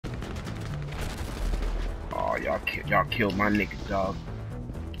Oh, y'all killed my nigga, dog.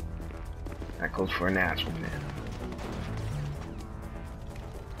 That goes for an asshole, man.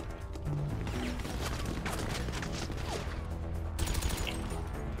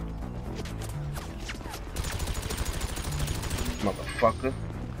 Motherfucker.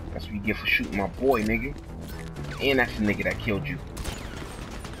 That's what you get for shooting my boy, nigga. And that's the nigga that killed you.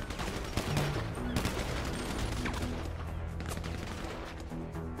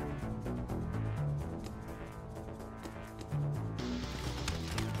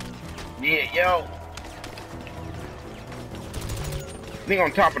 Yeah, yo. Nigga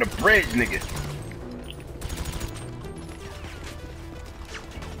on top of the bridge, nigga.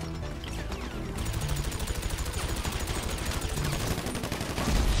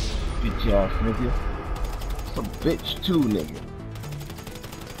 Bitch ass nigga. Some bitch too, nigga.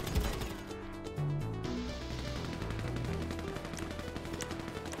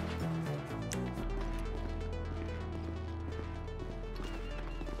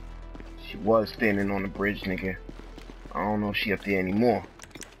 She was standing on the bridge, nigga. I don't know if she up there anymore.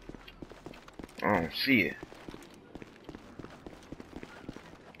 I don't see it.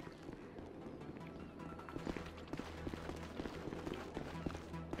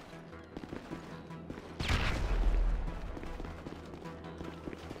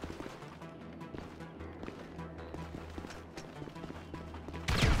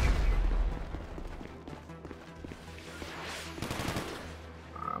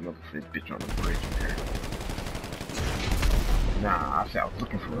 I'm looking for this bitch on the bridge there. Nah, I said I was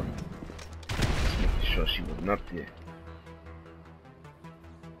looking for her. Just making sure she wasn't up there.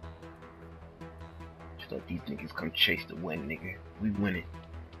 Just let these niggas come chase the win, nigga. We winning.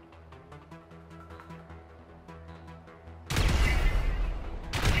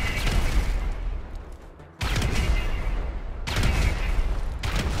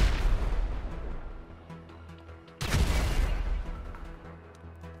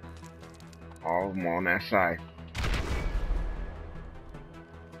 All of them on that side.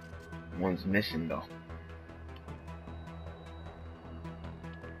 One's missing though.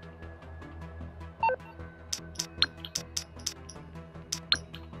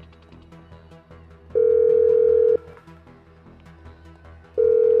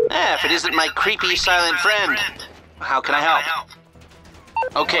 If it isn't my creepy silent friend, how can I help?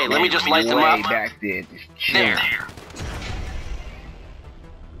 Okay, let me just light them up. Way back there, just chilling. There.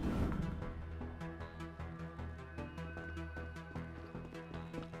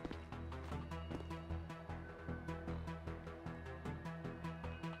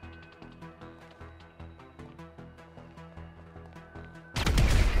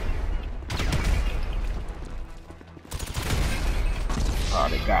 Oh,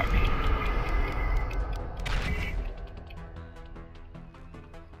 they got me.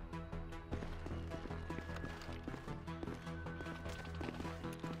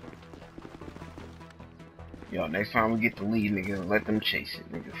 Yo, next time we get the lead, nigga, let them chase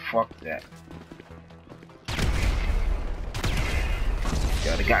it, nigga. Fuck that.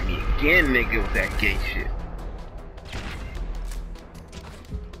 Yo, they got me again, nigga, with that gay shit.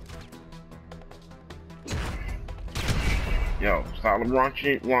 Yo, stop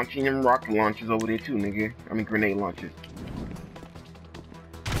launching them rocket launchers over there too, nigga. I mean grenade launchers.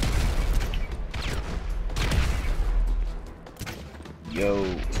 Yo.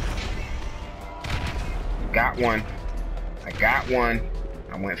 Got one. I got one.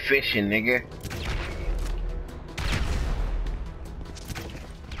 I went fishing, nigga.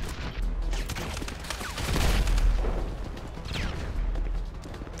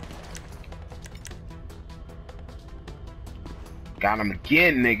 Got him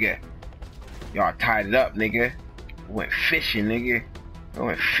again, nigga. Y'all tied it up, nigga. Went fishing, nigga. I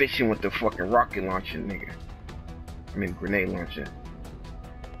went fishing with the fucking rocket launcher, nigga. I mean grenade launcher.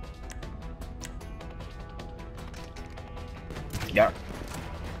 Yup.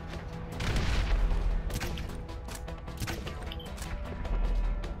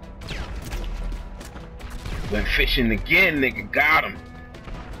 Went fishing again, nigga. Got him.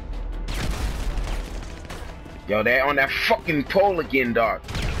 Yo, they're on that fucking pole again, dog.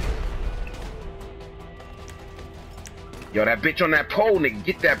 Yo, that bitch on that pole, nigga.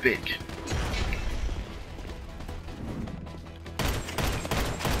 Get that bitch.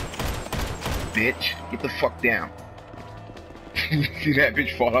 Bitch, get the fuck down. See that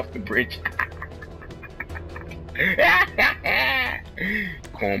bitch fall off the bridge?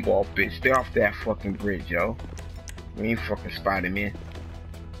 Cornball bitch. Stay off that fucking bridge, yo. We ain't fucking Spider-Man.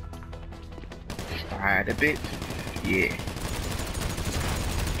 Spider bitch? Yeah.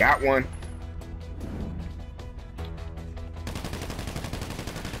 Got one.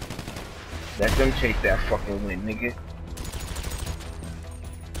 Let them chase that fucking win, nigga.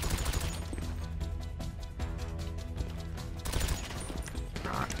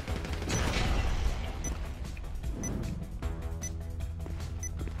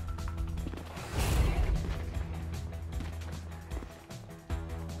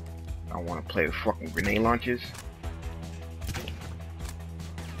 I want to play with fucking grenade launchers.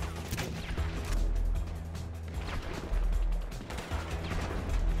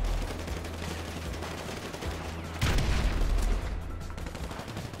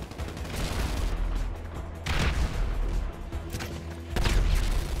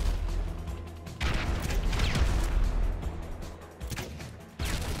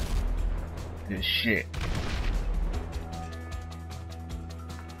 Good shit.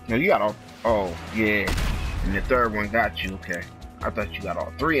 No, you got all. Oh, yeah. And the third one got you. Okay. I thought you got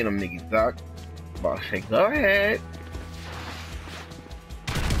all three of them niggas, dog. About to say, go ahead.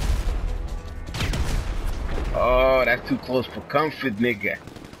 Oh, that's too close for comfort, nigga.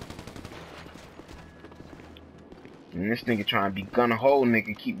 And this nigga trying to be gun hole,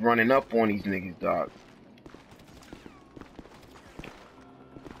 nigga. Keep running up on these niggas, dog.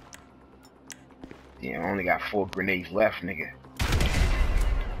 Damn, I only got 4 grenades left, nigga.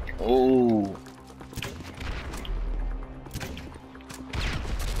 Oh.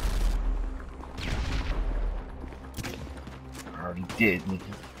 I already did, nigga.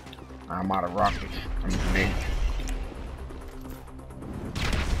 I'm out of rockets. I'm grenades.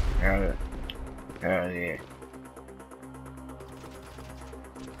 Hell yeah.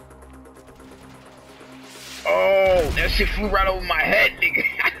 Oh, that shit flew right over my head, nigga.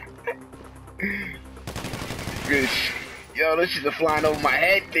 Good shit. Yo, this shit is flying over my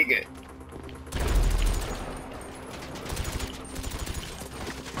head, nigga.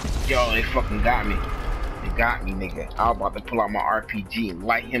 Yo, they fucking got me. They got me, nigga. I was about to pull out my RPG and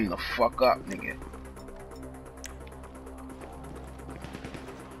light him the fuck up, nigga.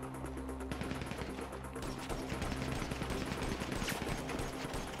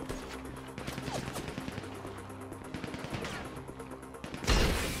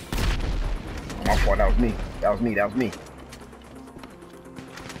 My fault, that was me. That was me, that was me.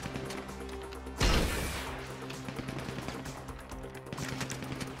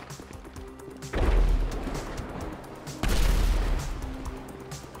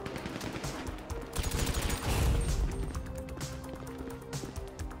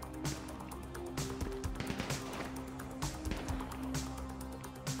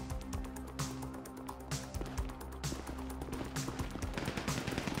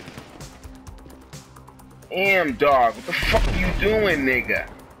 Damn, dog, what the fuck are you doing, nigga?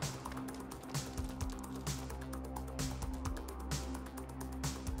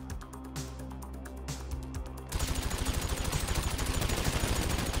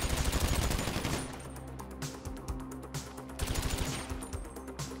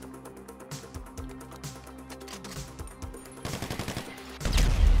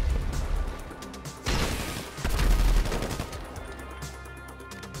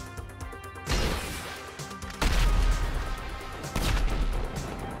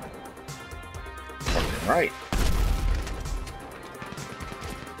 Right.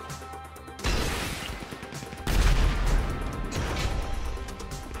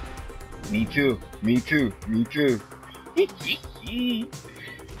 Me too. Me too. Me too.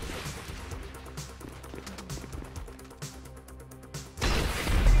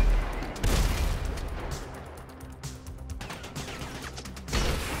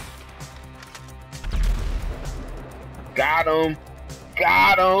 Got him.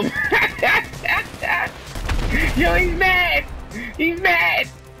 Got him. Yo, he's mad. He's mad.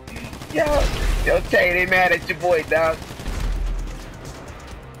 Yo, Tay, they mad at your boy, dog.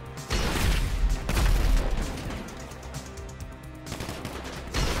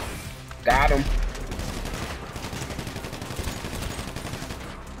 Got him.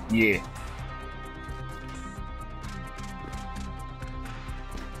 Yeah.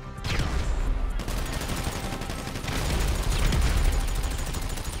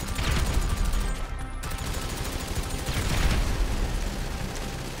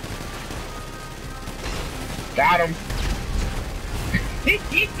 Got him.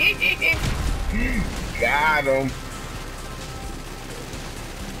 Got him.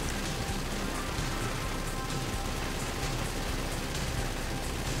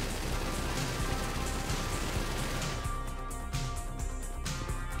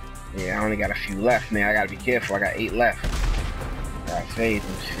 Yeah, I only got a few left, man. I gotta be careful. I got 8 left. Gotta save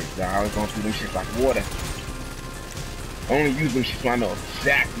them shit, dog. I was going through them shit like water. I only use them shit so I know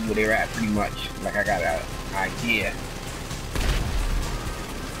exactly where they're at, pretty much. Like I got an idea.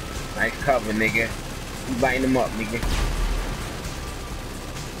 Nice cover, nigga. You lighting them up, nigga.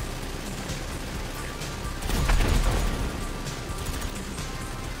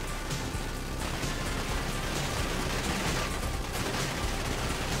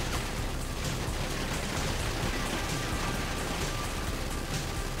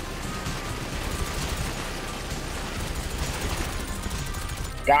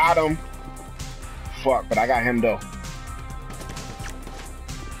 Got him. Fuck, but I got him though.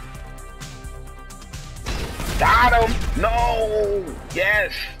 Got him! No!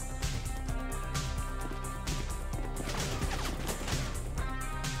 Yes!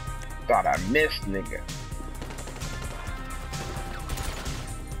 Thought I missed, nigga.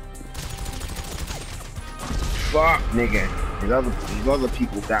 Fuck, nigga. These other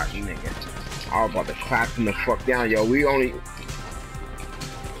people got me, nigga. I was about to clap him the fuck down, yo. Yeah,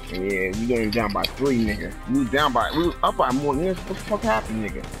 we going down by 3, nigga. We was up by more than this. What the fuck happened,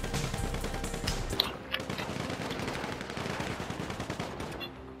 nigga?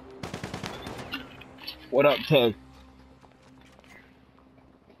 What up, Tay?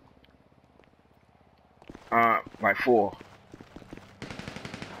 By 4.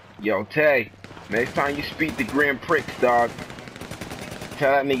 Yo, Tay, next time you speak to Grand Prix, dog,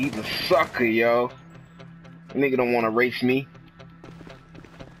 tell that nigga he's a sucker, yo. That nigga don't want to race me.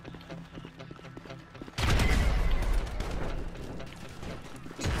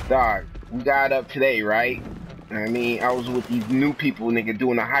 Dog, we got up today, right? I mean, I was with these new people, nigga,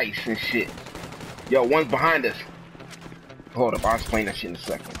 doing a heist and shit. Yo, one's behind us. Hold up, I'll explain that shit in a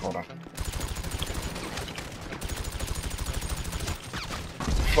second. Hold on.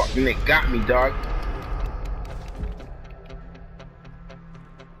 Fuck, the nigga got me, dog.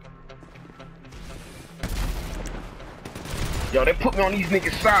 Yo, they put me on these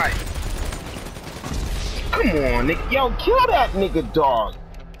niggas' side. Come on, nigga. Yo, kill that nigga, dog.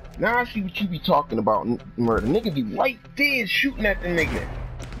 Now I see what you be talking about, murder. Nigga be right there shooting at the nigga.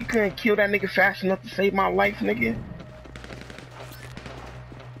 You couldn't kill that nigga fast enough to save my life, nigga?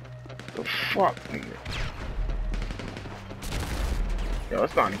 The fuck, nigga? Yo,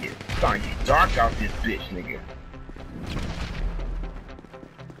 it's starting to get dark out this bitch, nigga.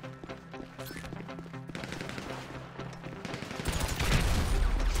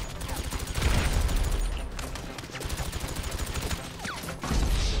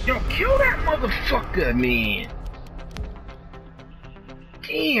 Yo, kill that motherfucker, man.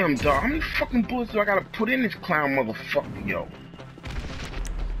 Damn, dog. How many fucking bullets do I gotta put in this clown motherfucker, yo?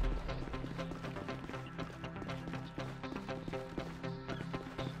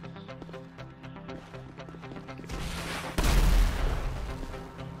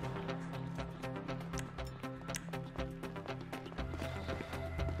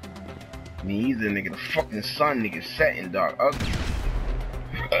 Me either, nigga. The fucking sun, nigga, setting, dog. Ugly.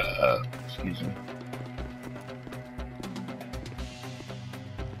 Excuse me.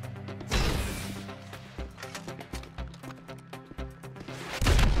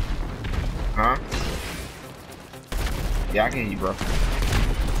 Huh? Yeah, I can hear you, bro.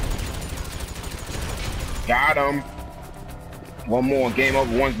 Got him. One more. Game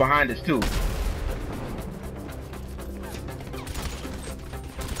over. One's behind us, too.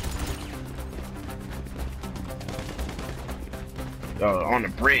 On the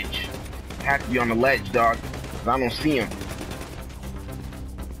bridge. Has to be on the ledge, dog. 'Cause I don't see him.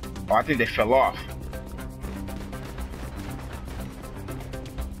 Oh, I think they fell off.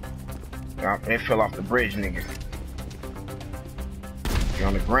 Yeah, they fell off the bridge, nigga. They're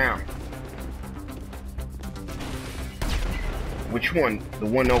on the ground. Which one? The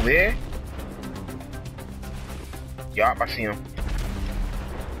one over here? Yup, I see him.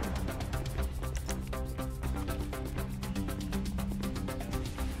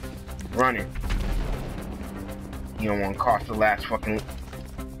 Running. You don't want to cost the last fucking.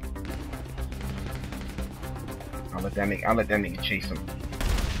 I'll let that nigga chase him.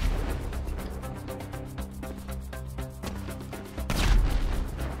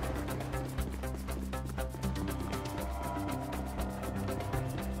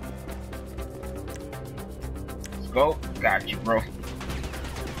 Let's go. Got you, bro.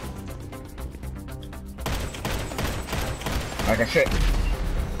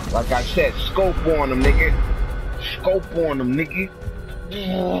 Like I said, scope on them, nigga. Scope on them, nigga.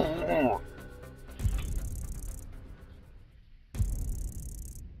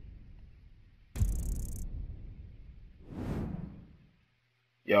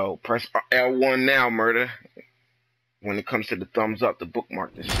 Yo, press L1 now, murder. When it comes to the thumbs up, the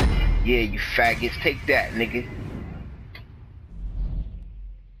bookmark this shit. Yeah, you faggots, take that, nigga.